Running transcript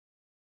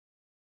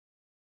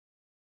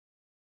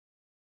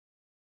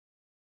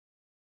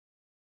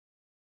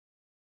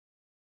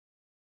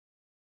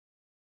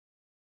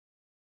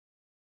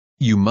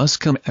You must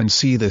come and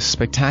see this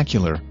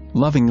spectacular,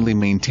 lovingly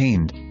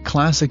maintained,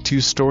 classic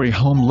two-story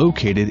home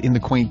located in the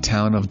quaint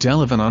town of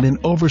Delavan on an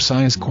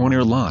oversized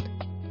corner lot.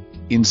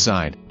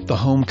 Inside, the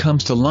home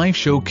comes to life,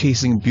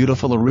 showcasing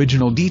beautiful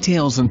original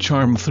details and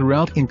charm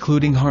throughout,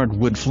 including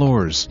hardwood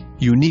floors,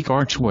 unique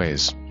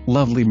archways,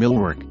 lovely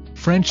millwork,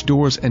 French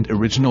doors and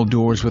original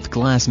doors with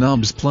glass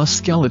knobs plus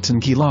skeleton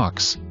key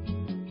locks.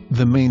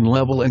 The main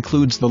level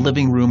includes the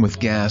living room with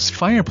gas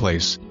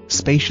fireplace,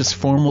 spacious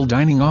formal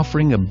dining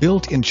offering a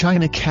built-in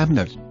china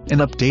cabinet, an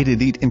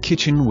updated eat-in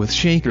kitchen with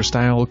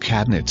shaker-style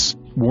cabinets,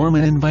 warm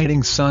and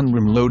inviting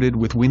sunroom loaded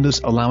with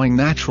windows allowing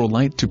natural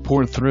light to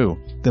pour through,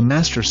 the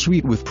master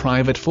suite with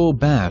private full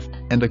bath,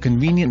 and a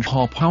convenient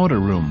hall powder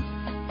room.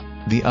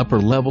 The upper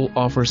level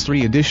offers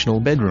 3 additional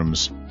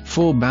bedrooms,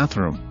 full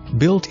bathroom,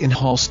 built-in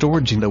hall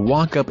storage and a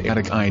walk-up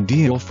attic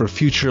ideal for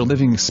future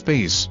living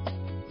space.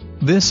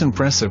 This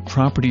impressive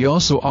property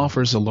also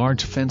offers a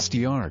large fenced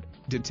yard,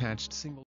 detached single